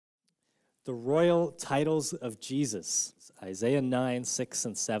the royal titles of Jesus, Isaiah 9, 6,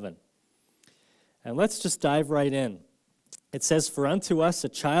 and 7. And let's just dive right in. It says, "For unto us a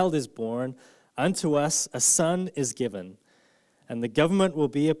child is born, unto us a son is given, and the government will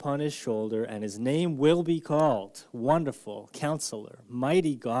be upon his shoulder, and his name will be called Wonderful, Counselor,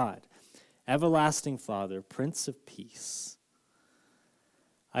 Mighty God, Everlasting Father, Prince of Peace."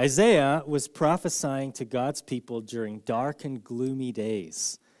 Isaiah was prophesying to God's people during dark and gloomy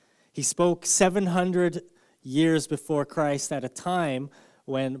days. He spoke 700 years before Christ at a time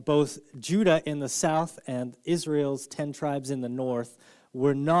when both Judah in the south and Israel's 10 tribes in the north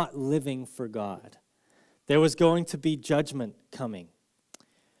were not living for God. There was going to be judgment coming,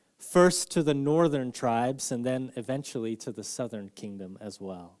 first to the northern tribes and then eventually to the southern kingdom as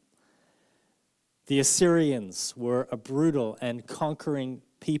well. The Assyrians were a brutal and conquering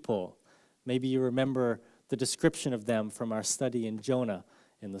people. Maybe you remember the description of them from our study in Jonah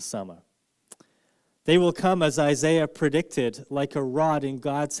in the summer. They will come, as Isaiah predicted, like a rod in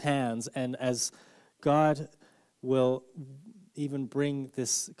God's hands, and as God will even bring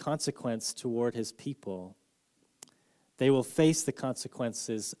this consequence toward his people, they will face the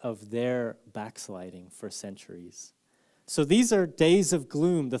consequences of their backsliding for centuries. So these are days of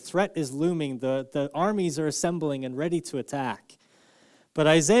gloom. The threat is looming. The armies are assembling and ready to attack. But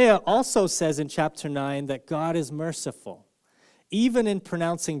Isaiah also says in chapter 9 that God is merciful. Even in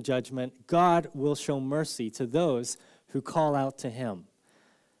pronouncing judgment, God will show mercy to those who call out to him.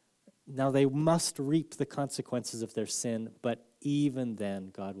 Now they must reap the consequences of their sin, but even then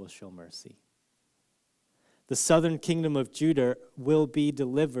God will show mercy. The southern kingdom of Judah will be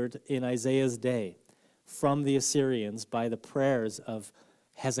delivered in Isaiah's day from the Assyrians by the prayers of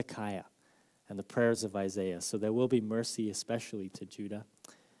Hezekiah and the prayers of Isaiah. So there will be mercy, especially to Judah.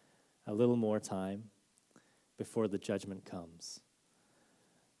 A little more time before the judgment comes.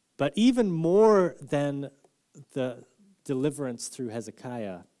 But even more than the deliverance through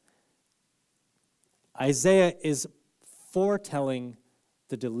Hezekiah, Isaiah is foretelling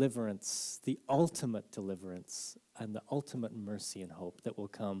the deliverance, the ultimate deliverance, and the ultimate mercy and hope that will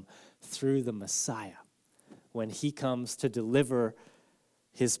come through the Messiah when he comes to deliver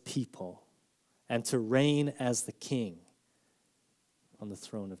his people and to reign as the king on the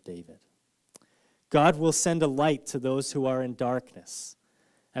throne of David. God will send a light to those who are in darkness.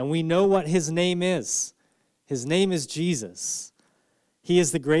 And we know what his name is. His name is Jesus. He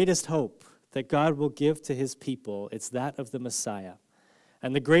is the greatest hope that God will give to his people. It's that of the Messiah.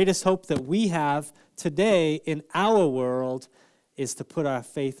 And the greatest hope that we have today in our world is to put our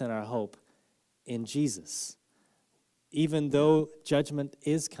faith and our hope in Jesus. Even though judgment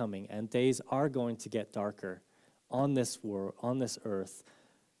is coming and days are going to get darker on this world, on this earth,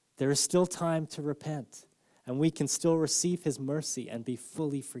 there is still time to repent, and we can still receive his mercy and be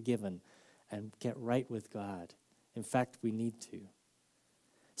fully forgiven and get right with God. In fact, we need to.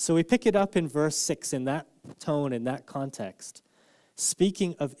 So we pick it up in verse 6 in that tone, in that context.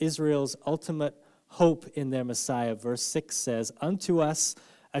 Speaking of Israel's ultimate hope in their Messiah, verse 6 says, "Unto us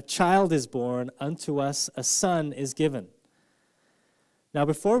a child is born, unto us a son is given." Now,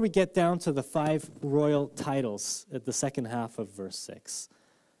 before we get down to the 5 royal titles at the second half of verse 6,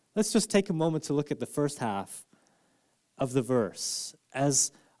 let's just take a moment to look at the first half of the verse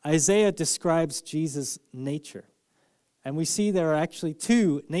as Isaiah describes Jesus' nature. And we see there are actually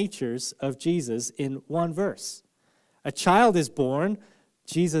 2 natures of Jesus in one verse. A child is born.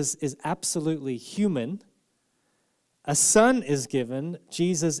 Jesus is absolutely human. A son is given.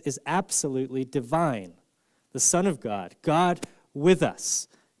 Jesus is absolutely divine. The Son of God. God with us.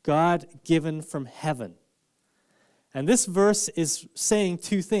 God given from heaven. And this verse is saying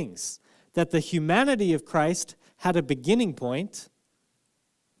 2 things. That the humanity of Christ had a beginning point,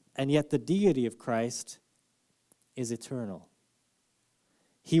 and yet the deity of Christ is eternal.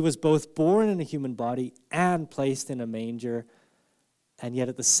 He was both born in a human body and placed in a manger, and yet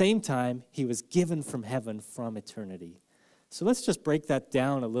at the same time, he was given from heaven from eternity. So let's just break that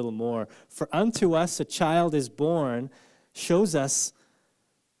down a little more. For unto us a child is born shows us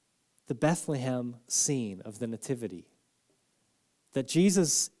the Bethlehem scene of the Nativity. That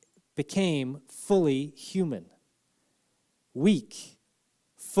Jesus became fully human, weak,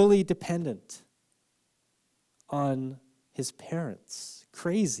 fully dependent on his parents.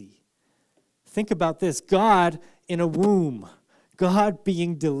 Crazy. Think about this. God in a womb. God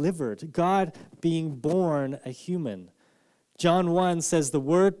being delivered. God being born a human. John 1 says, "The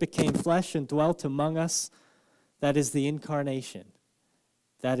Word became flesh and dwelt among us." That is the incarnation.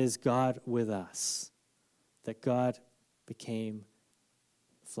 That is God with us. That God became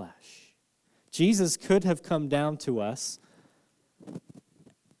flesh. Jesus could have come down to us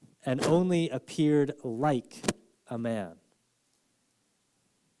and only appeared like a man,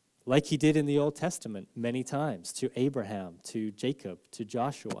 like he did in the Old Testament many times to Abraham, to Jacob, to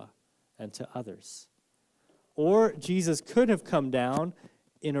Joshua, and to others. Or Jesus could have come down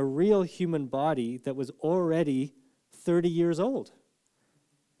in a real human body that was already 30 years old.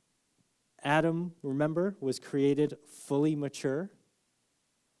 Adam, remember, was created fully mature.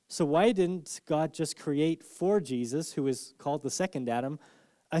 So why didn't God just create for Jesus, who is called the second Adam,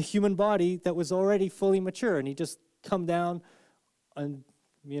 a human body that was already fully mature, and he just come down and,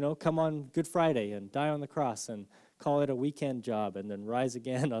 come on Good Friday and die on the cross and call it a weekend job and then rise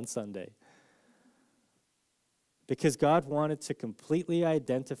again on Sunday? Because God wanted to completely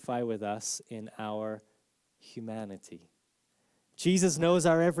identify with us in our humanity. Jesus knows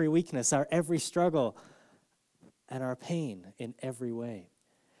our every weakness, our every struggle, and our pain in every way.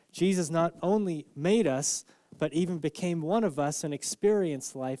 Jesus not only made us, but even became one of us and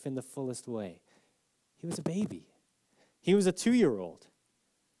experienced life in the fullest way. He was a baby. He was a 2-year-old.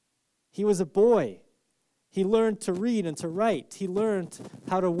 He was a boy. He learned to read and to write. He learned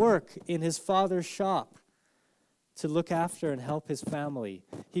how to work in his father's shop, to look after and help his family.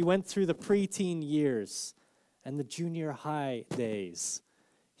 He went through the preteen years and the junior high days.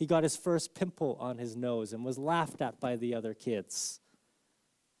 He got his first pimple on his nose and was laughed at by the other kids.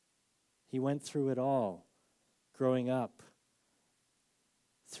 He went through it all, growing up,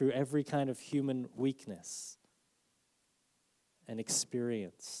 through every kind of human weakness and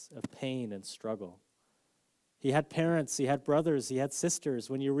experience of pain and struggle. He had parents, he had brothers, he had sisters.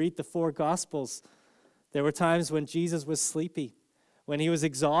 When you read the 4 Gospels, there were times when Jesus was sleepy, when he was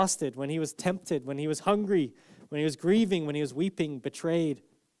exhausted, when he was tempted, when he was hungry, when he was grieving, when he was weeping, betrayed,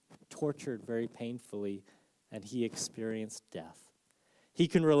 tortured very painfully, and he experienced death. He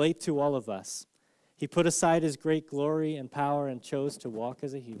can relate to all of us. He put aside his great glory and power and chose to walk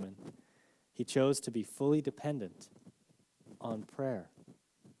as a human. He chose to be fully dependent on prayer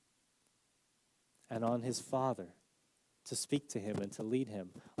and on his Father to speak to him and to lead him,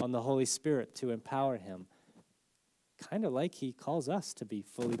 on the Holy Spirit to empower him, kind of like he calls us to be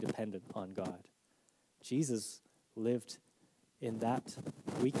fully dependent on God. Jesus lived in that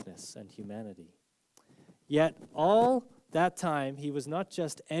weakness and humanity. Yet all that time, he was not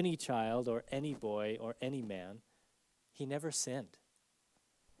just any child or any boy or any man. He never sinned.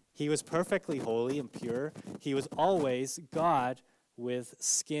 He was perfectly holy and pure. He was always God with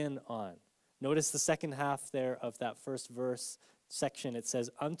skin on. Notice the second half there of that first verse section. It says,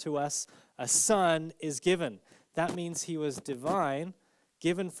 "Unto us a son is given." That means he was divine,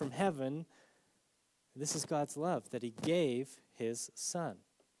 given from heaven. This is God's love, that he gave his son.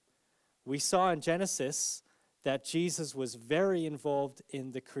 We saw in Genesis that Jesus was very involved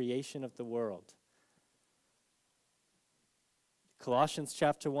in the creation of the world. Colossians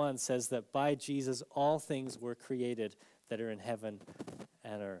chapter 1 says that by Jesus all things were created that are in heaven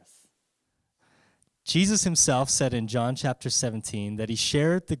and earth. Jesus himself said in John chapter 17 that he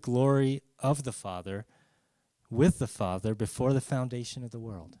shared the glory of the Father with the Father before the foundation of the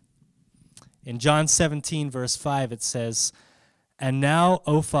world. In John 17 verse 5 it says, "And now,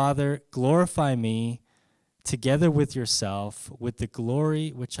 O Father, glorify me together with yourself, with the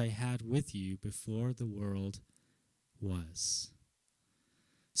glory which I had with you before the world was."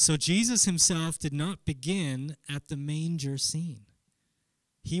 So Jesus himself did not begin at the manger scene.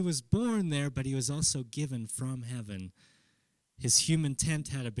 He was born there, but he was also given from heaven. His human tent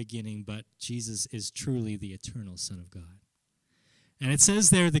had a beginning, but Jesus is truly the eternal Son of God. And it says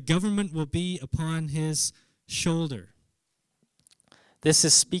there, the government will be upon his shoulder. This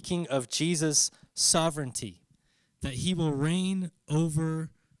is speaking of Jesus' sovereignty, that he will reign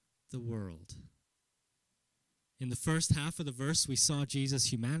over the world. In the first half of the verse, we saw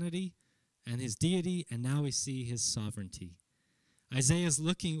Jesus' humanity and his deity, and now we see his sovereignty. Isaiah is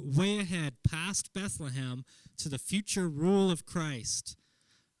looking way ahead past Bethlehem to the future rule of Christ.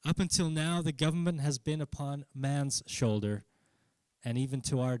 Up until now, the government has been upon man's shoulder, and even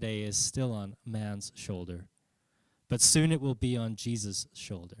to our day is still on man's shoulder. But soon it will be on Jesus'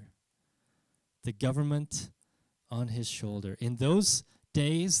 shoulder. The government on his shoulder. In those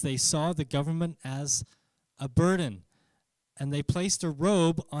days, they saw the government as a burden, and they placed a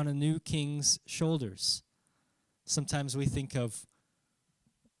robe on a new king's shoulders. Sometimes we think of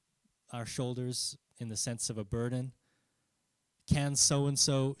our shoulders in the sense of a burden. Can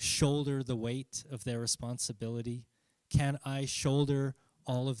so-and-so shoulder the weight of their responsibility? Can I shoulder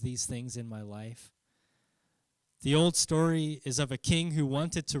all of these things in my life? The old story is of a king who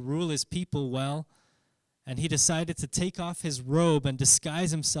wanted to rule his people well, and he decided to take off his robe and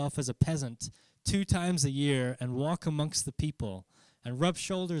disguise himself as a peasant 2 times a year and walk amongst the people and rub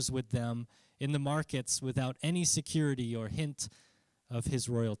shoulders with them in the markets without any security or hint of his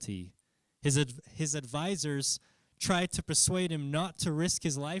royalty. His advisors tried to persuade him not to risk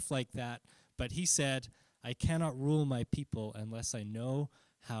his life like that, but he said, I cannot rule my people unless I know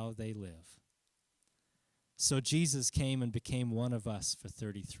how they live. So Jesus came and became one of us for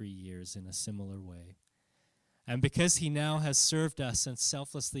 33 years in a similar way. And because he now has served us and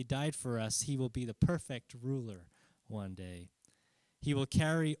selflessly died for us, he will be the perfect ruler one day. He will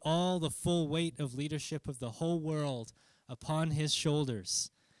carry all the full weight of leadership of the whole world upon his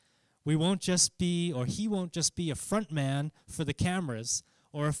shoulders. He won't just be a front man for the cameras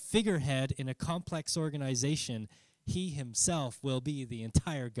or a figurehead in a complex organization. He himself will be the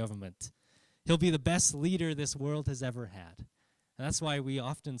entire government. He'll be the best leader this world has ever had. And that's why we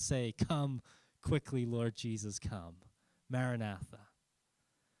often say, come quickly, Lord Jesus, come. Maranatha.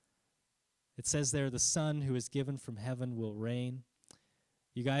 It says there, the Son who is given from heaven will reign.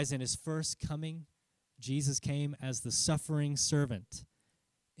 You guys, in his first coming, Jesus came as the suffering servant.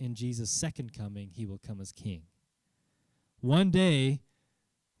 In Jesus' second coming, he will come as king. One day,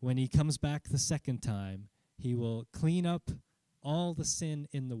 when he comes back the second time, he will clean up all the sin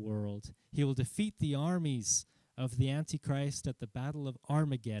in the world. He will defeat the armies of the Antichrist at the Battle of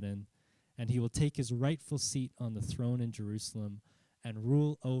Armageddon, and he will take his rightful seat on the throne in Jerusalem and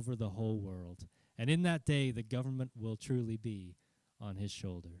rule over the whole world. And in that day, the government will truly be on his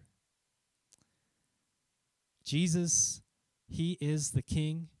shoulder. Jesus, he is the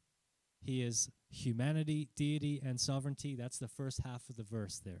king. He is humanity, deity, and sovereignty. That's the first half of the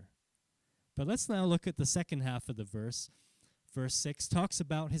verse there. But let's now look at the second half of the verse. Verse 6 talks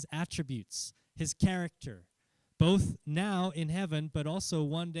about his attributes, his character, both now in heaven, but also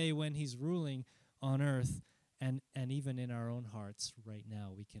one day when he's ruling on earth, and even in our own hearts right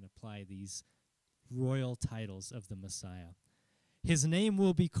now, we can apply these royal titles of the Messiah. His name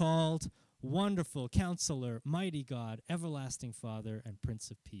will be called Wonderful Counselor, Mighty God, Everlasting Father, and Prince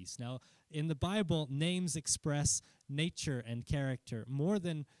of Peace. Now, in the Bible, names express nature and character more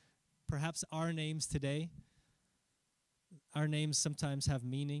than perhaps our names today. Our names sometimes have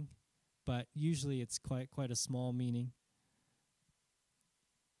meaning, but usually it's quite a small meaning.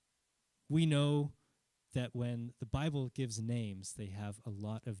 We know that when the Bible gives names, they have a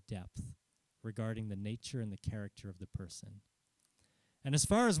lot of depth regarding the nature and the character of the person. And as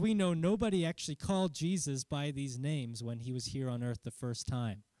far as we know, nobody actually called Jesus by these names when he was here on earth the first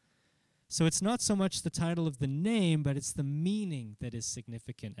time. So it's not so much the title of the name, but it's the meaning that is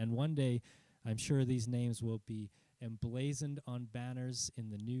significant. And one day, I'm sure these names will be emblazoned on banners in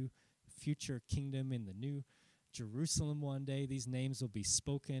the new future kingdom, in the new Jerusalem one day. These names will be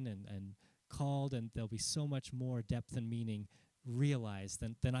spoken and called, and there'll be so much more depth and meaning realized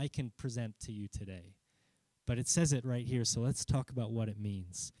than I can present to you today. But it says it right here, so let's talk about what it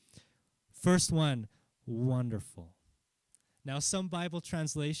means. First one, wonderful. Now, some Bible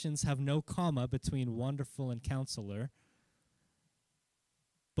translations have no comma between wonderful and counselor.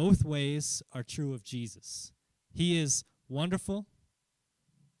 Both ways are true of Jesus. He is wonderful,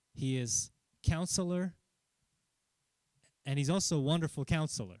 he is counselor, and he's also wonderful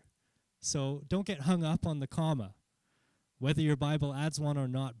counselor. So don't get hung up on the comma. Whether your Bible adds one or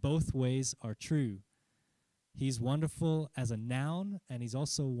not, both ways are true. He's wonderful as a noun, and he's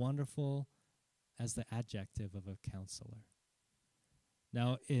also wonderful as the adjective of a counselor.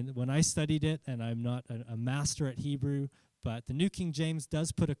 Now, when I studied it, and I'm not a master at Hebrew, but the New King James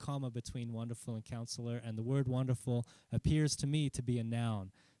does put a comma between wonderful and counselor, and the word wonderful appears to me to be a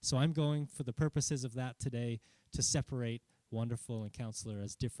noun. So I'm going, for the purposes of that today, to separate wonderful and counselor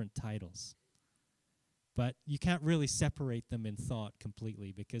as different titles. But you can't really separate them in thought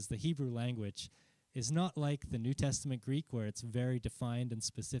completely, because the Hebrew language is not like the New Testament Greek, where it's very defined and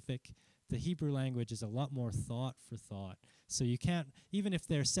specific. The Hebrew language is a lot more thought for thought. So you can't, even if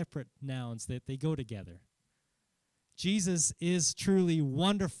they're separate nouns, they go together. Jesus is truly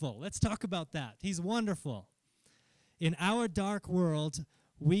wonderful. Let's talk about that. He's wonderful. In our dark world,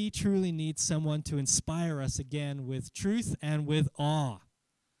 we truly need someone to inspire us again with truth and with awe.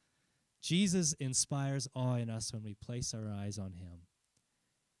 Jesus inspires awe in us when we place our eyes on him.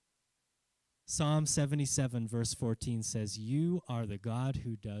 Psalm 77 verse 14 says, "You are the God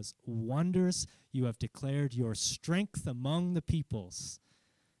who does wonders. You have declared your strength among the peoples."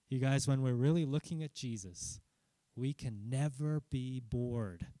 You guys, when we're really looking at Jesus, we can never be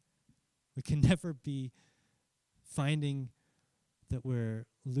bored. We can never be finding that we're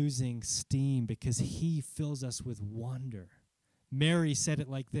losing steam, because he fills us with wonder. Mary said it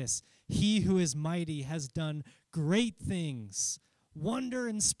like this: "He who is mighty has done great things,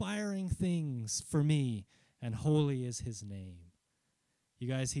 wonder-inspiring things for me, and holy is his name." You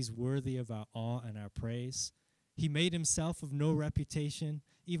guys, he's worthy of our awe and our praise. He made himself of no reputation,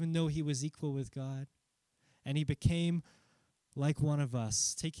 even though he was equal with God. And he became like one of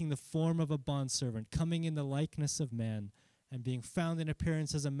us, taking the form of a bondservant, coming in the likeness of man, and being found in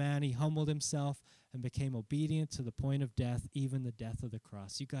appearance as a man, he humbled himself and became obedient to the point of death, even the death of the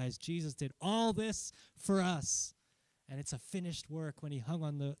cross. You guys, Jesus did all this for us. And it's a finished work. When he hung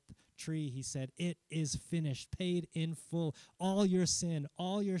on the tree, he said, "It is finished, paid in full. All your sin,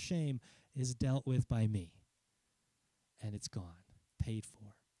 all your shame is dealt with by me." And it's gone, paid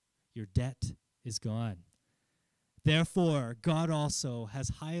for. Your debt is gone. Therefore, God also has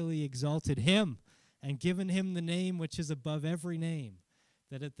highly exalted him and given him the name which is above every name,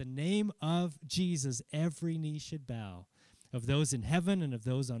 that at the name of Jesus every knee should bow, of those in heaven and of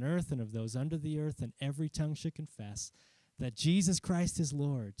those on earth and of those under the earth, and every tongue should confess that Jesus Christ is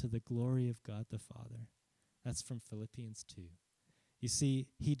Lord, to the glory of God the Father. That's from Philippians 2. You see,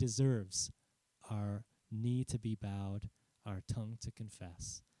 he deserves our knee to be bowed, our tongue to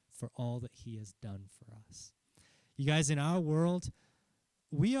confess, for all that he has done for us. You guys, in our world,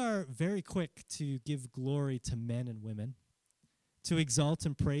 we are very quick to give glory to men and women, to exalt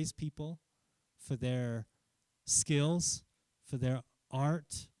and praise people for their skills, for their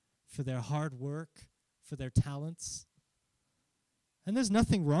art, for their hard work, for their talents. And there's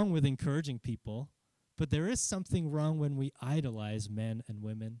nothing wrong with encouraging people, but there is something wrong when we idolize men and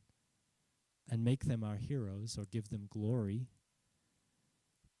women and make them our heroes or give them glory.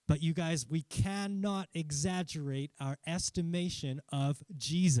 But you guys, we cannot exaggerate our estimation of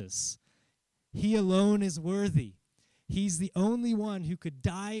Jesus. He alone is worthy. He's the only one who could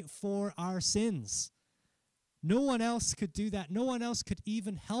die for our sins. No one else could do that. No one else could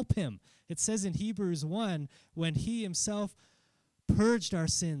even help him. It says in Hebrews 1, when he himself purged our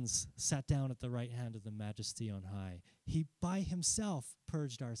sins, sat down at the right hand of the Majesty on high. He by himself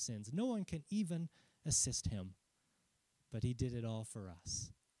purged our sins. No one can even assist him, but he did it all for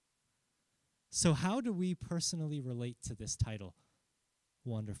us. So how do we personally relate to this title,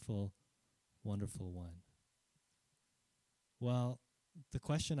 Wonderful, Wonderful One? Well, the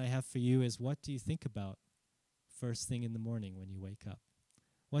question I have for you is, what do you think about first thing in the morning when you wake up?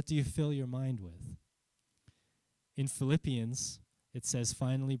 What do you fill your mind with? In Philippians, it says,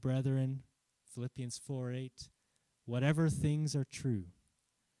 "Finally, brethren," Philippians 4:8, "whatever things are true,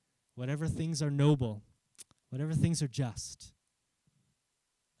 whatever things are noble, whatever things are just."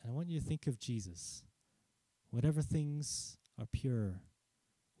 And I want you to think of Jesus. Whatever things are pure,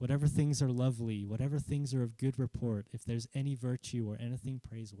 whatever things are lovely, whatever things are of good report, if there's any virtue or anything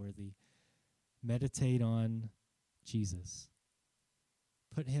praiseworthy, meditate on Jesus.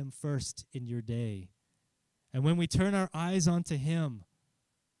 Put him first in your day. And when we turn our eyes onto him,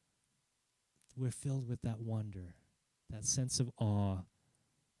 we're filled with that wonder, that sense of awe,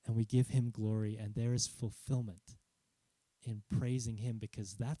 and we give him glory, and there is fulfillment in praising him,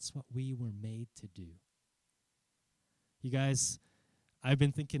 because that's what we were made to do. You guys, I've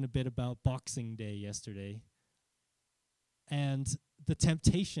been thinking a bit about Boxing Day yesterday, and the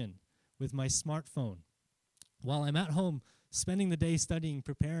temptation with my smartphone while I'm at home spending the day studying,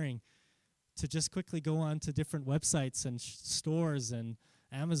 preparing, to just quickly go on to different websites and stores and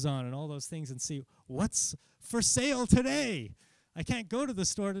Amazon and all those things and see what's for sale today. I can't go to the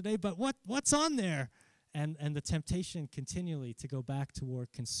store today, but what's on there? And the temptation continually to go back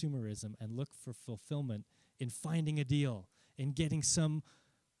toward consumerism and look for fulfillment in finding a deal, in getting some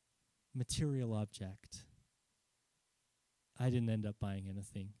material object. I didn't end up buying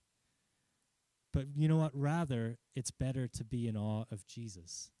anything. But you know what? Rather, it's better to be in awe of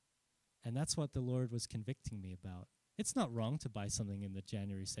Jesus. And that's what the Lord was convicting me about. It's not wrong to buy something in the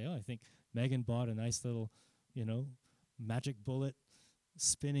January sale. I think Megan bought a nice little, magic bullet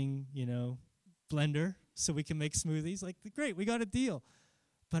spinning, blender so we can make smoothies. Like, great, we got a deal.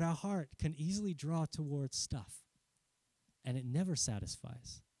 But our heart can easily draw towards stuff, and it never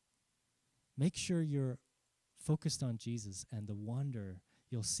satisfies. Make sure you're focused on Jesus and the wonder.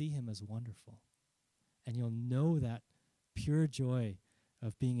 You'll see him as wonderful, and you'll know that pure joy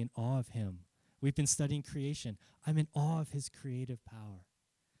of being in awe of him. We've been studying creation. I'm in awe of his creative power.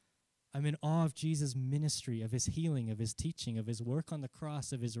 I'm in awe of Jesus' ministry, of his healing, of his teaching, of his work on the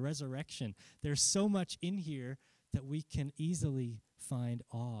cross, of his resurrection. There's so much in here that we can easily find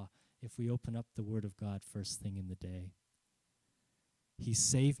awe if we open up the Word of God first thing in the day. He's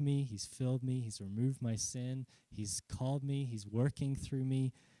saved me. He's filled me. He's removed my sin. He's called me. He's working through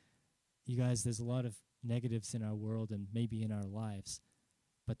me. You guys, there's a lot of negatives in our world and maybe in our lives,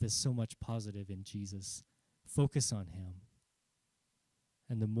 but there's so much positive in Jesus. Focus on him.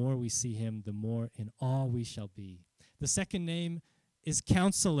 And the more we see him, the more in awe we shall be. The second name is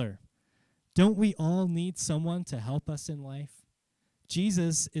counselor. Don't we all need someone to help us in life?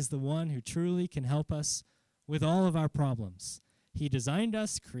 Jesus is the one who truly can help us with all of our problems. He designed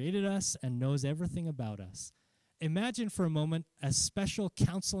us, created us, and knows everything about us. Imagine for a moment a special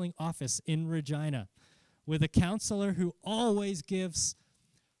counseling office in Regina with a counselor who always gives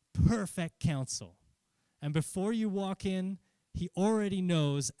perfect counsel. And before you walk in, he already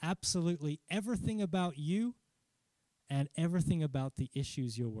knows absolutely everything about you and everything about the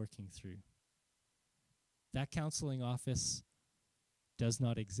issues you're working through. That counseling office does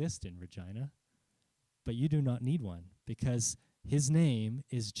not exist in Regina, but you do not need one because his name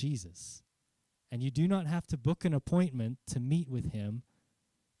is Jesus. And you do not have to book an appointment to meet with him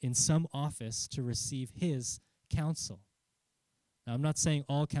in some office to receive his counsel. Now, I'm not saying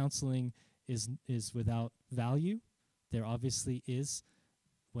all counseling is without value. There obviously is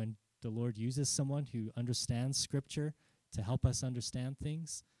when the Lord uses someone who understands Scripture to help us understand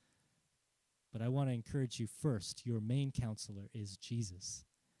things. But I want to encourage you first, your main counselor is Jesus.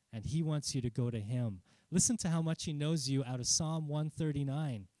 And he wants you to go to him. Listen to how much he knows you out of Psalm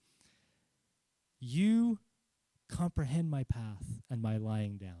 139. You comprehend my path and my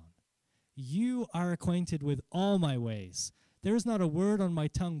lying down. You are acquainted with all my ways. There is not a word on my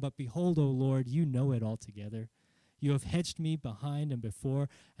tongue, but behold, O Lord, you know it altogether. You have hedged me behind and before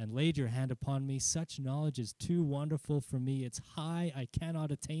and laid your hand upon me. Such knowledge is too wonderful for me. It's high, I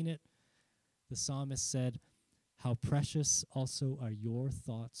cannot attain it. The psalmist said, how precious also are your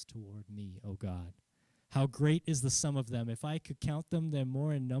thoughts toward me, O God. How great is the sum of them. If I could count them, they're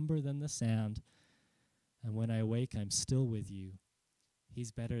more in number than the sand. And when I awake, I'm still with you.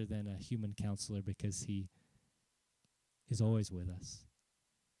 He's better than a human counselor because he is always with us.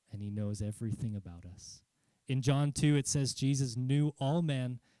 And he knows everything about us. In John 2, it says, Jesus knew all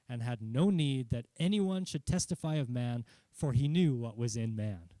men and had no need that anyone should testify of man, for he knew what was in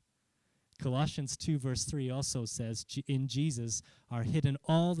man. Colossians 2, verse 3 also says, in Jesus are hidden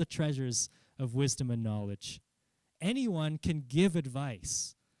all the treasures of wisdom and knowledge. Anyone can give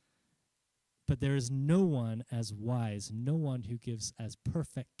advice, but there is no one as wise, no one who gives as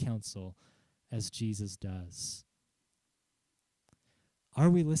perfect counsel as Jesus does. Are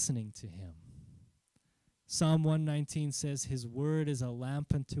we listening to him? Psalm 119 says, his word is a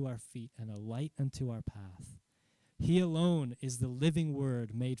lamp unto our feet and a light unto our path. He alone is the living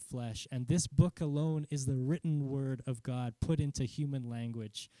word made flesh, and this book alone is the written word of God put into human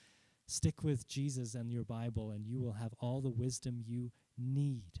language. Stick with Jesus and your Bible, and you will have all the wisdom you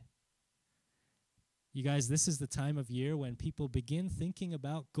need. You guys, this is the time of year when people begin thinking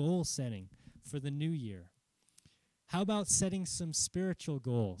about goal setting for the new year. How about setting some spiritual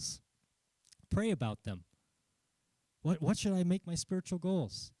goals? Pray about them. What should I make my spiritual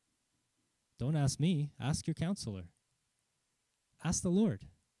goals? Don't ask me. Ask your counselor. Ask the Lord.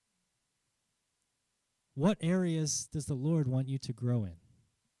 What areas does the Lord want you to grow in?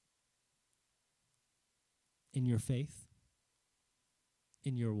 In your faith?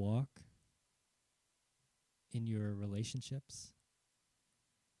 In your walk? In your relationships?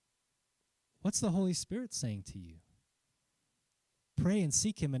 What's the Holy Spirit saying to you? Pray and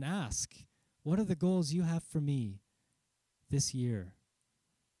seek him and ask, what are the goals you have for me this year?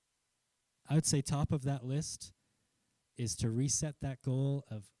 I would say top of that list is to reset that goal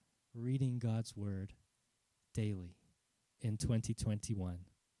of reading God's word daily in 2021.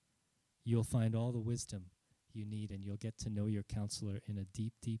 You'll find all the wisdom you need, and you'll get to know your counselor in a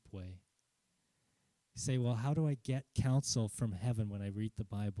deep, deep way. You say, well, how do I get counsel from heaven when I read the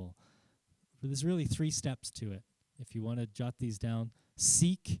Bible? Well, there's really 3 steps to it. If you want to jot these down,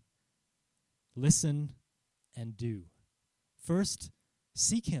 seek, listen, and do. First,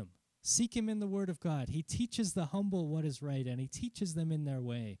 seek him. Seek him in the word of God. He teaches the humble what is right, and he teaches them in their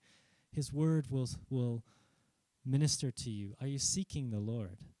way. His word will minister to you. Are you seeking the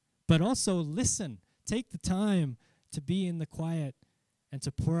Lord? But also listen. Take the time to be in the quiet and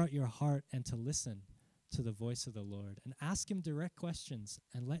to pour out your heart and to listen to the voice of the Lord. And ask him direct questions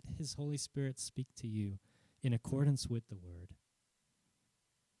and let his Holy Spirit speak to you in accordance with the word.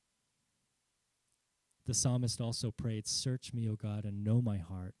 The psalmist also prayed, search me, O God, and know my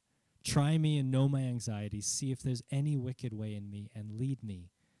heart. Try me and know my anxieties. See if there's any wicked way in me and lead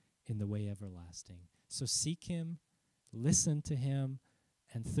me in the way everlasting. So seek him, listen to him,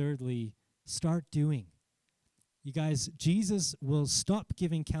 and thirdly, start doing. You guys, Jesus will stop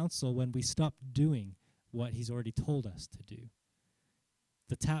giving counsel when we stop doing what he's already told us to do.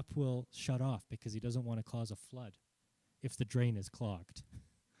 The tap will shut off because he doesn't want to cause a flood if the drain is clogged.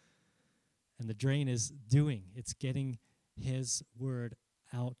 And the drain is doing. It's getting his word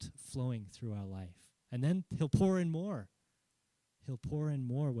out flowing through our life. And then he'll pour in more. he'll pour in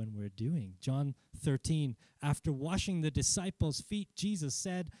more when we're doing. John 13, after washing the disciples' feet, Jesus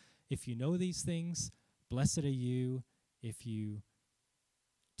said, if you know these things, blessed are you if you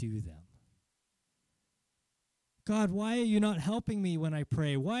do them. God, why are you not helping me when I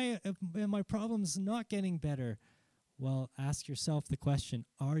pray? Why are my problems not getting better? Well, ask yourself the question,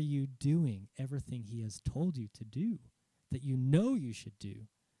 are you doing everything he has told you to do, that you know you should do?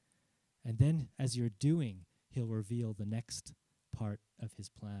 And then as you're doing, he'll reveal the next part of his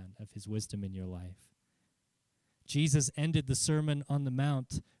plan, of his wisdom in your life. Jesus ended the Sermon on the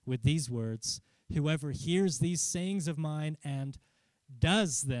Mount with these words, whoever hears these sayings of mine and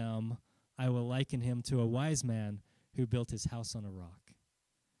does them, I will liken him to a wise man who built his house on a rock.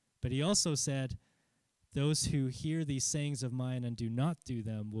 But he also said, those who hear these sayings of mine and do not do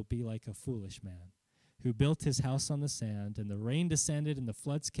them will be like a foolish man who built his house on the sand, and the rain descended and the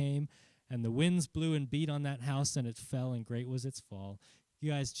floods came, and the winds blew and beat on that house, and it fell, and great was its fall.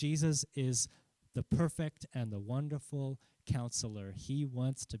 You guys, Jesus is the perfect and the wonderful counselor. He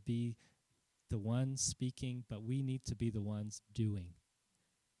wants to be the one speaking, but we need to be the ones doing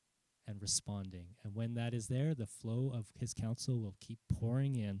and responding. And when that is there, the flow of his counsel will keep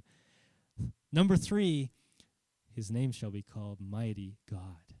pouring in. Number 3, his name shall be called Mighty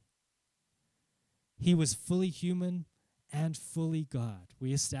God. He was fully human and fully God.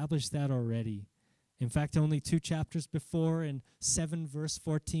 We established that already. In fact, only 2 chapters before, in 7 verse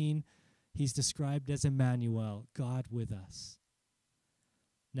 14, he's described as Emmanuel, God with us.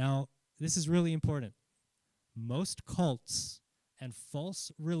 Now, this is really important. Most cults and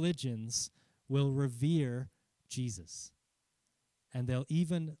false religions will revere Jesus. And they'll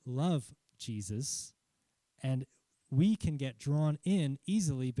even love Jesus. And we can get drawn in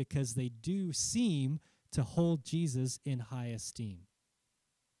easily because they do seem to hold Jesus in high esteem.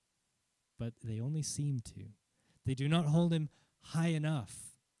 But they only seem to. They do not hold him high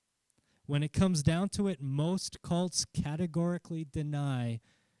enough. When it comes down to it, most cults categorically deny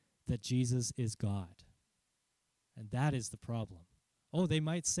that Jesus is God. And that is the problem. Oh, they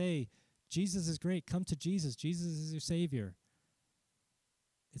might say, Jesus is great, come to Jesus. Jesus is your Savior.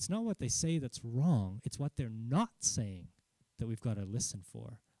 It's not what they say that's wrong. It's what they're not saying that we've got to listen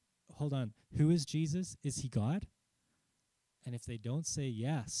for. Hold on. Who is Jesus? Is he God? And if they don't say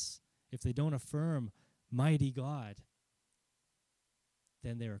yes, if they don't affirm mighty God,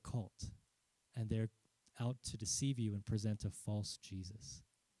 then they're a cult. And they're out to deceive you and present a false Jesus.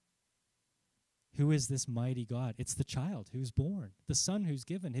 Who is this mighty God? It's the child who's born, the son who's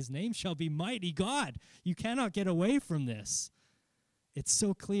given. His name shall be Mighty God. You cannot get away from this. It's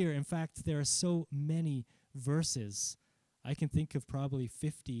so clear. In fact, there are so many verses. I can think of probably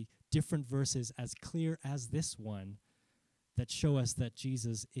 50 different verses as clear as this one that show us that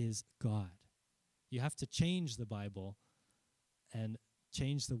Jesus is God. You have to change the Bible and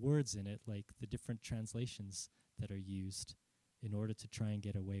change the words in it, like the different translations that are used, in order to try and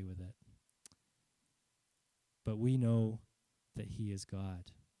get away with it. But we know that he is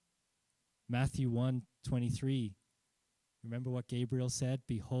God. Matthew 1:23. Remember what Gabriel said?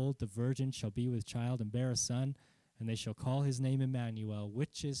 Behold, the virgin shall be with child and bear a son, and they shall call his name Emmanuel,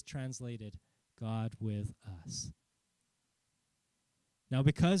 which is translated, God with us. Now,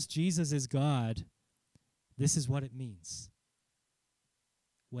 because Jesus is God, this is what it means.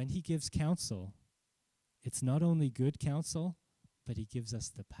 When he gives counsel, it's not only good counsel, but he gives us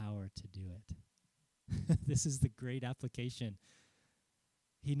the power to do it. This is the great application.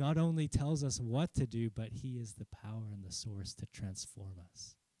 He not only tells us what to do, but he is the power and the source to transform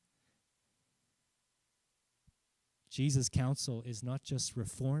us. Jesus' counsel is not just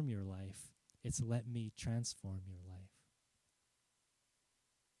reform your life, it's let me transform your life.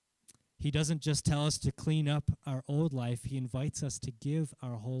 He doesn't just tell us to clean up our old life. He invites us to give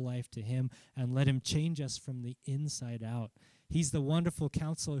our whole life to him and let him change us from the inside out. He's the wonderful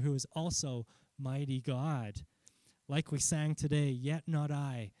counselor who is also mighty God. Like we sang today, yet not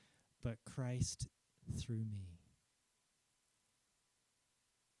I, but Christ through me.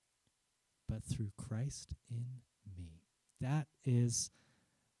 But through Christ in me. That is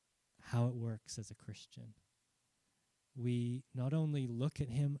how it works as a Christian. We not only look at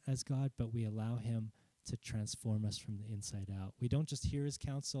him as God, but we allow him to transform us from the inside out. We don't just hear his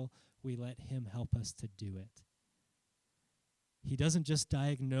counsel, we let him help us to do it. He doesn't just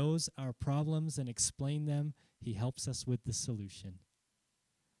diagnose our problems and explain them, he helps us with the solution.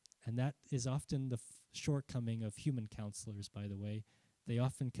 And that is often the shortcoming of human counselors, by the way. They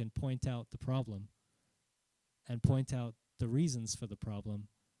often can point out the problem and point out the reasons for the problem,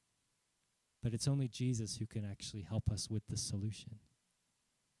 but it's only Jesus who can actually help us with the solution.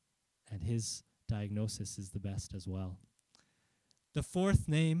 And his diagnosis is the best as well. The fourth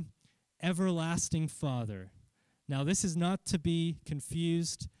name, Everlasting Father. Now, this is not to be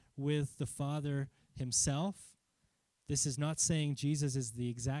confused with the Father himself. This is not saying Jesus is the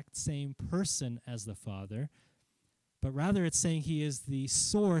exact same person as the Father, but rather it's saying he is the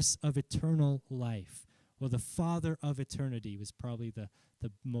source of eternal life, or the Father of eternity was probably the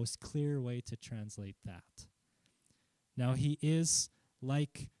most clear way to translate that. Now, he is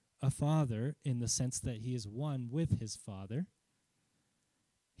like a father in the sense that he is one with his Father.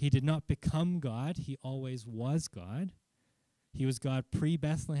 He did not become God. He always was God. He was God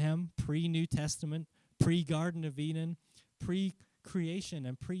pre-Bethlehem, pre-New Testament, pre-Garden of Eden, pre-creation,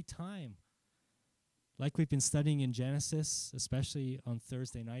 and pre-time. Like we've been studying in Genesis, especially on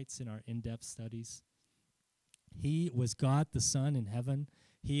Thursday nights in our in-depth studies. He was God the Son in heaven.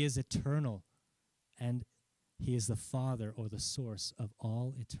 He is eternal, and he is the Father or the source of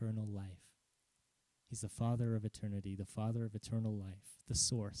all eternal life. He's the Father of eternity, the Father of eternal life, the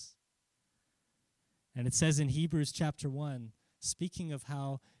source. And it says in Hebrews chapter 1, speaking of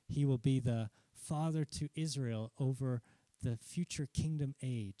how he will be the Father to Israel over the future kingdom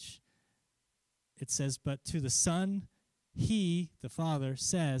age, it says, but to the Son, he, the Father,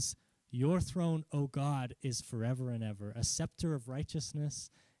 says, your throne, O God, is forever and ever. A scepter of righteousness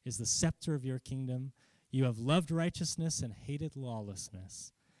is the scepter of your kingdom. You have loved righteousness and hated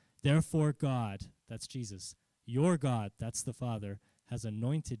lawlessness. Therefore God, that's Jesus, your God, that's the Father, has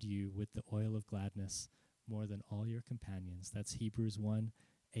anointed you with the oil of gladness more than all your companions. That's Hebrews 1,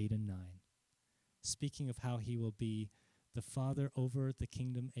 8 and 9. Speaking of how he will be the Father over the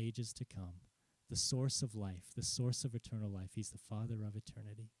kingdom ages to come, the source of life, the source of eternal life. He's the Father of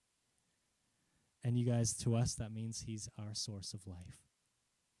eternity. And you guys, to us, that means he's our source of life.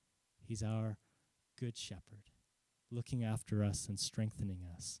 He's our good shepherd, looking after us and strengthening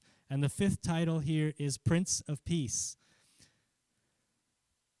us. And the fifth title here is Prince of Peace.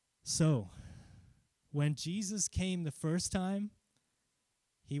 So, when Jesus came the first time,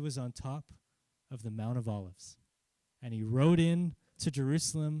 he was on top of the Mount of Olives. And he rode in to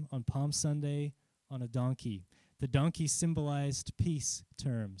Jerusalem on Palm Sunday on a donkey. The donkey symbolized peace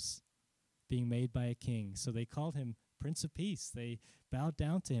terms being made by a king. So they called him Prince of Peace. They bowed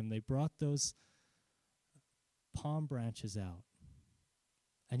down to him. They brought those palm branches out.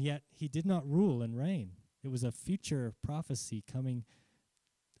 And yet he did not rule and reign. It was a future prophecy coming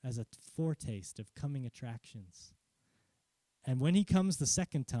as a foretaste of coming attractions. And when he comes the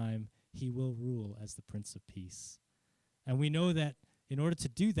second time, he will rule as the Prince of Peace. And we know that in order to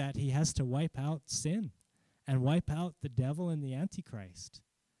do that, he has to wipe out sin and wipe out the devil and the Antichrist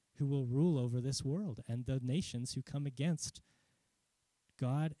who will rule over this world and the nations who come against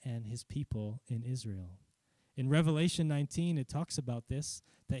God and his people in Israel. In Revelation 19, it talks about this,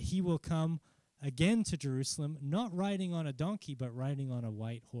 that he will come again to Jerusalem, not riding on a donkey, but riding on a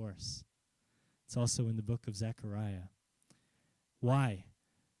white horse. It's also in the book of Zechariah. Why?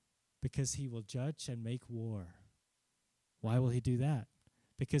 Because he will judge and make war. Why will he do that?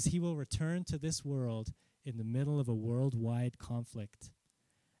 Because he will return to this world in the middle of a worldwide conflict.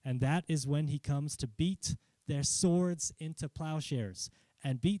 And that is when he comes to beat their swords into plowshares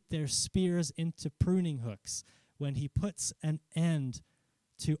and beat their spears into pruning hooks, when he puts an end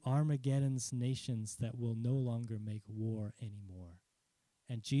to Armageddon's nations that will no longer make war anymore.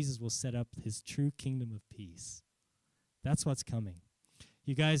 And Jesus will set up his true kingdom of peace. That's what's coming.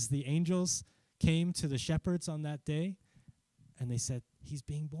 You guys, the angels came to the shepherds on that day, and they said, he's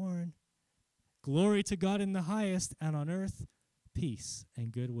being born. Glory to God in the highest, and on earth, peace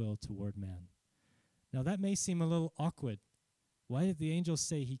and goodwill toward man. Now that may seem a little awkward. Why did the angels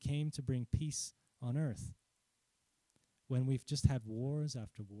say he came to bring peace on earth when we've just had wars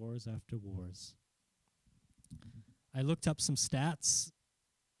after wars after wars? I looked up some stats.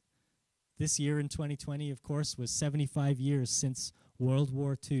 This year in 2020, of course, was 75 years since World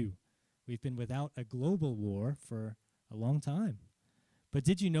War II. We've been without a global war for a long time. But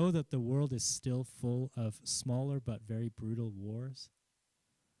did you know that the world is still full of smaller but very brutal wars?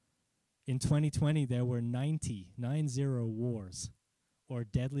 In 2020, there were 90 wars or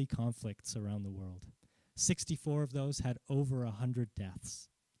deadly conflicts around the world. 64 of those had over 100 deaths.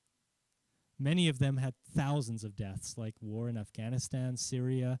 Many of them had thousands of deaths, like war in Afghanistan,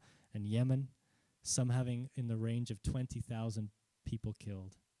 Syria, and Yemen, some having in the range of 20,000 people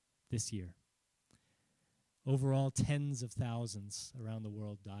killed this year. Overall, tens of thousands around the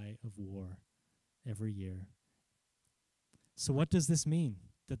world die of war every year. So what does this mean?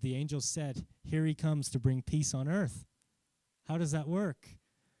 That the angels said, here he comes to bring peace on earth. How does that work?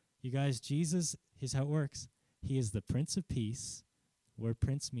 You guys, Jesus, here's how it works. He is the Prince of Peace. The word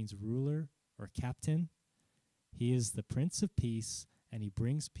prince means ruler or captain. He is the Prince of Peace, and he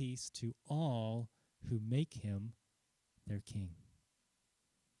brings peace to all who make him their king.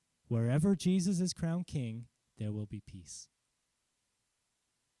 Wherever Jesus is crowned king, there will be peace.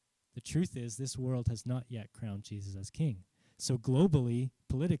 The truth is, this world has not yet crowned Jesus as king. So globally,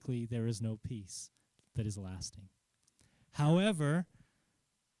 politically, there is no peace that is lasting. However,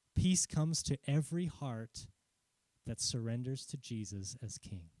 peace comes to every heart that surrenders to Jesus as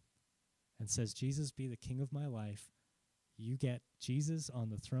king and says, Jesus, be the king of my life. You get Jesus on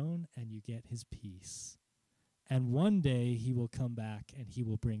the throne and you get his peace. And one day he will come back and he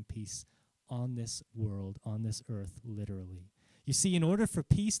will bring peace on this world, on this earth, literally. You see, in order for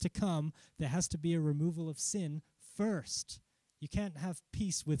peace to come, there has to be a removal of sin first. You can't have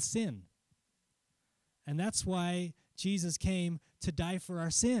peace with sin. And that's why Jesus came to die for our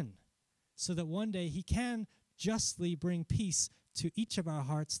sin, so that one day he can justly bring peace to each of our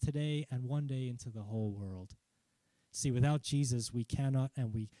hearts today and one day into the whole world. See, without Jesus, we cannot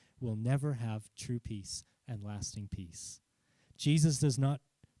and we will never have true peace and lasting peace. Jesus does not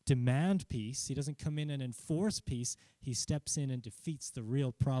demand peace. He doesn't come in and enforce peace. He steps in and defeats the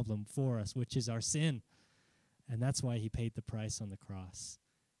real problem for us, which is our sin. And that's why he paid the price on the cross.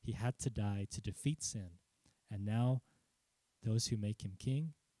 He had to die to defeat sin. And now those who make him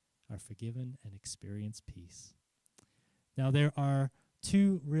king are forgiven and experience peace. Now there are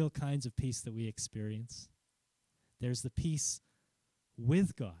two real kinds of peace that we experience. There's the peace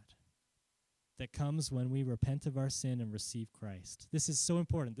with God that comes when we repent of our sin and receive Christ. This is so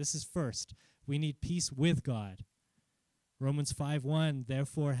important. This is first. We need peace with God. Romans 5:1,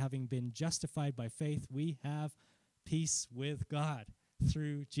 therefore, having been justified by faith, we have peace with God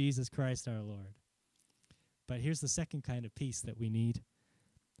through Jesus Christ our Lord. But here's the second kind of peace that we need.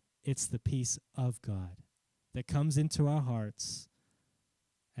 It's the peace of God that comes into our hearts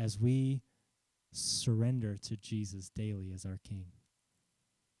as we surrender to Jesus daily as our King.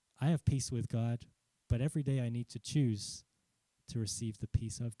 I have peace with God, but every day I need to choose to receive the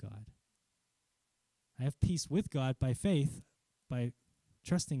peace of God. I have peace with God by faith, by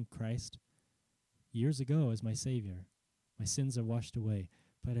trusting Christ years ago as my Savior. My sins are washed away.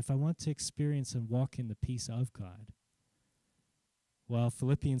 But if I want to experience and walk in the peace of God, well,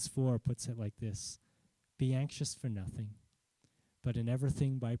 Philippians 4 puts it like this: be anxious for nothing, but in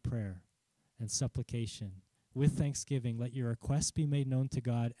everything by prayer and supplication, with thanksgiving, let your requests be made known to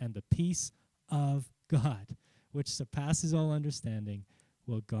God, and the peace of God, which surpasses all understanding,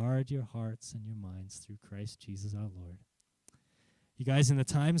 will guard your hearts and your minds through Christ Jesus our Lord. You guys, in the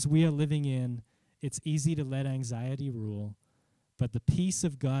times we are living in, it's easy to let anxiety rule, but the peace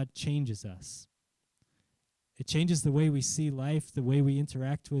of God changes us. It changes the way we see life, the way we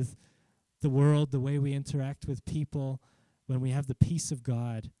interact with the world, the way we interact with people. When we have the peace of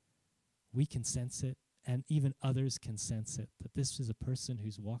God, we can sense it, and even others can sense it, that this is a person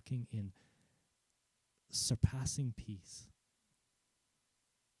who's walking in surpassing peace.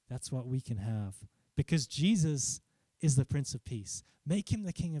 That's what we can have, because Jesus is the Prince of Peace. Make him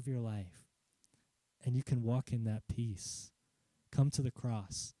the king of your life, and you can walk in that peace. Come to the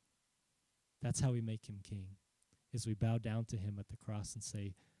cross. That's how we make him king, is we bow down to him at the cross and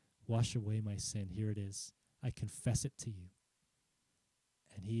say, wash away my sin. Here it is. I confess it to you.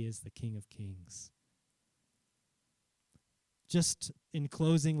 And he is the King of Kings. Just in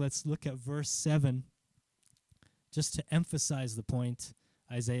closing, let's look at verse 7. Just to emphasize the point,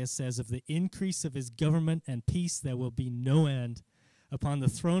 Isaiah says, of the increase of his government and peace there will be no end upon the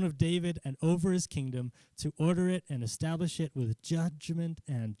throne of David and over his kingdom, to order it and establish it with judgment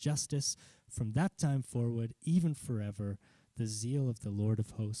and justice from that time forward, even forever. The zeal of the Lord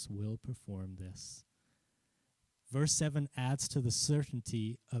of hosts will perform this. Verse 7 adds to the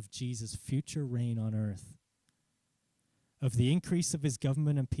certainty of Jesus' future reign on earth. Of the increase of his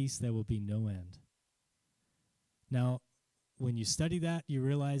government and peace there will be no end. Now, when you study that, you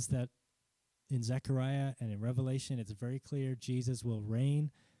realize that in Zechariah and in Revelation, it's very clear Jesus will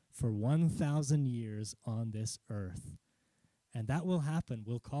reign for 1,000 years on this earth. And that will happen.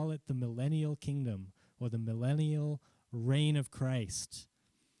 We'll call it the millennial kingdom, or the millennial reign of Christ.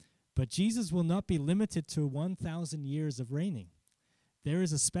 But Jesus will not be limited to 1,000 years of reigning. There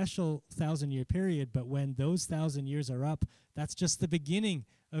is a special 1,000-year period, but when those 1,000 years are up, that's just the beginning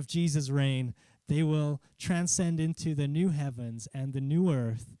of Jesus' reign. They will transcend into the new heavens and the new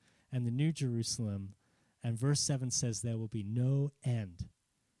earth and the new Jerusalem. And verse 7 says there will be no end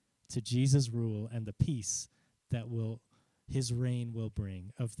to Jesus' rule and the peace that his reign will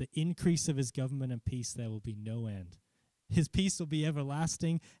bring. Of the increase of his government and peace, there will be no end. His peace will be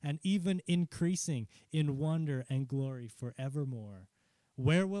everlasting and even increasing in wonder and glory forevermore.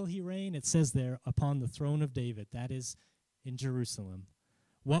 Where will he reign? It says there, upon the throne of David. That is in Jerusalem.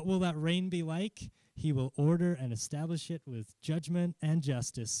 What will that reign be like? He will order and establish it with judgment and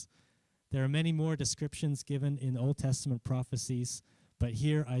justice. There are many more descriptions given in Old Testament prophecies, but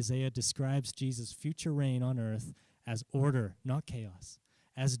here Isaiah describes Jesus' future reign on earth as order, not chaos,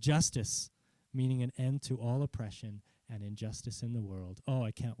 as justice, meaning an end to all oppression and injustice in the world. Oh,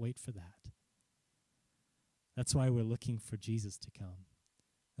 I can't wait for that. That's why we're looking for Jesus to come.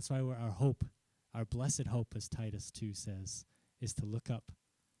 That's why our hope, our blessed hope, as Titus 2 says, is to look up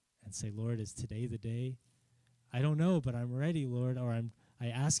and say, Lord, is today the day? I don't know, but I'm ready, Lord, or I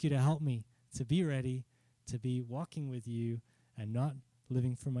ask you to help me to be ready, to be walking with you and not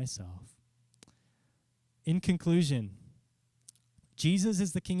living for myself. In conclusion, Jesus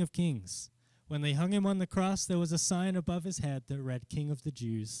is the King of Kings. When they hung him on the cross, there was a sign above his head that read, King of the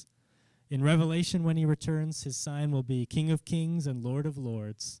Jews. In Revelation, when he returns, his sign will be King of Kings and Lord of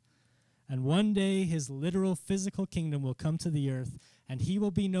Lords. And one day, his literal physical kingdom will come to the earth, and he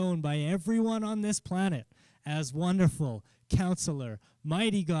will be known by everyone on this planet as Wonderful, Counselor,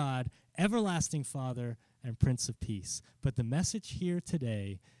 Mighty God, Everlasting Father, and Prince of Peace. But the message here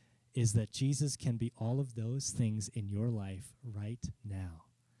today is that Jesus can be all of those things in your life right now.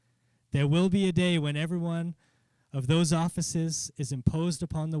 There will be a day when everyone of those offices is imposed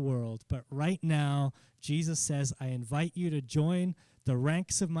upon the world, but right now, Jesus says, I invite you to join the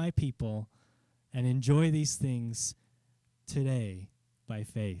ranks of my people and enjoy these things today by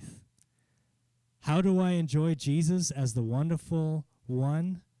faith. How do I enjoy Jesus as the wonderful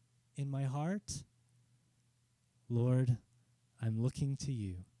one in my heart? Lord, I'm looking to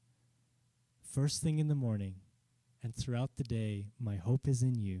you. First thing in the morning and throughout the day, my hope is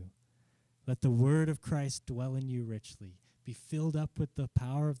in you. Let the word of Christ dwell in you richly. Be filled up with the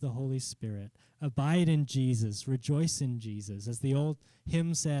power of the Holy Spirit. Abide in Jesus. Rejoice in Jesus. As the old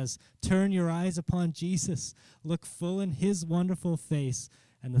hymn says, turn your eyes upon Jesus. Look full in his wonderful face,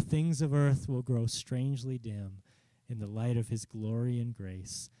 and the things of earth will grow strangely dim in the light of his glory and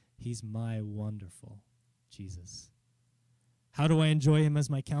grace. He's my wonderful Jesus. How do I enjoy him as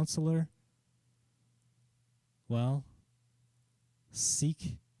my counselor? Well,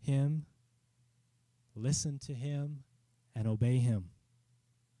 seek him, listen to him, and obey him.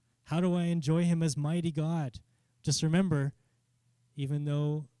 How do I enjoy him as mighty God? Just remember, even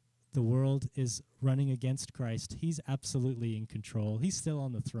though the world is running against Christ, he's absolutely in control. He's still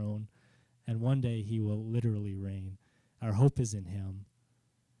on the throne, and one day he will literally reign. Our hope is in him.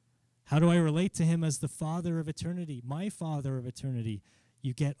 How do I relate to him as the Father of eternity, my Father of eternity?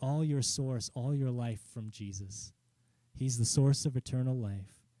 You get all your source, all your life from Jesus. He's the source of eternal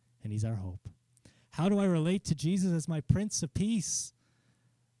life, and he's our hope. How do I relate to Jesus as my Prince of Peace?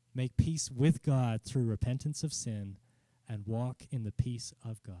 Make peace with God through repentance of sin and walk in the peace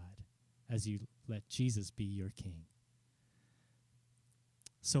of God as you let Jesus be your King.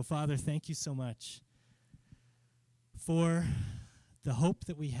 So, Father, thank you so much for the hope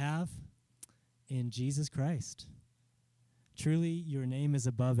that we have in Jesus Christ. Truly, your name is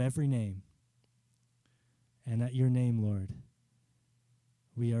above every name. And at your name, Lord,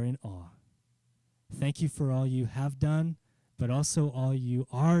 we are in awe. Thank you for all you have done, but also all you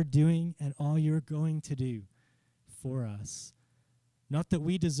are doing and all you're going to do for us. Not that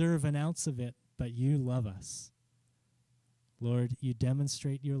we deserve an ounce of it, but you love us. Lord, you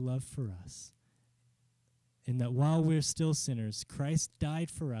demonstrate your love for us. In that while we're still sinners, Christ died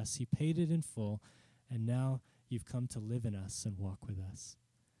for us. He paid it in full, and now you've come to live in us and walk with us.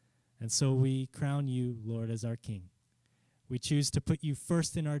 And so we crown you, Lord, as our King. We choose to put you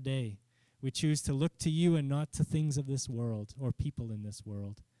first in our day. We choose to look to you and not to things of this world or people in this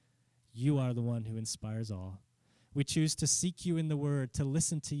world. You are the one who inspires awe. We choose to seek you in the word, to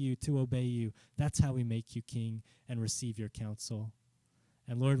listen to you, to obey you. That's how we make you King and receive your counsel.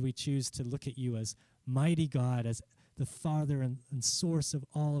 And Lord, we choose to look at you as mighty God, as the Father and source of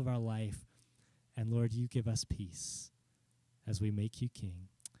all of our life. And Lord, you give us peace as we make you King.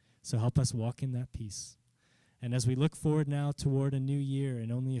 So help us walk in that peace. And as we look forward now toward a new year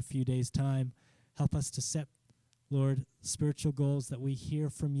in only a few days' time, help us to set, Lord, spiritual goals that we hear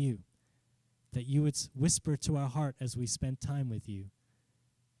from you, that you would whisper to our heart as we spend time with you,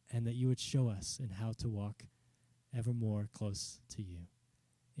 and that you would show us in how to walk ever more close to you.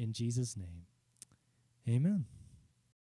 In Jesus' name, amen.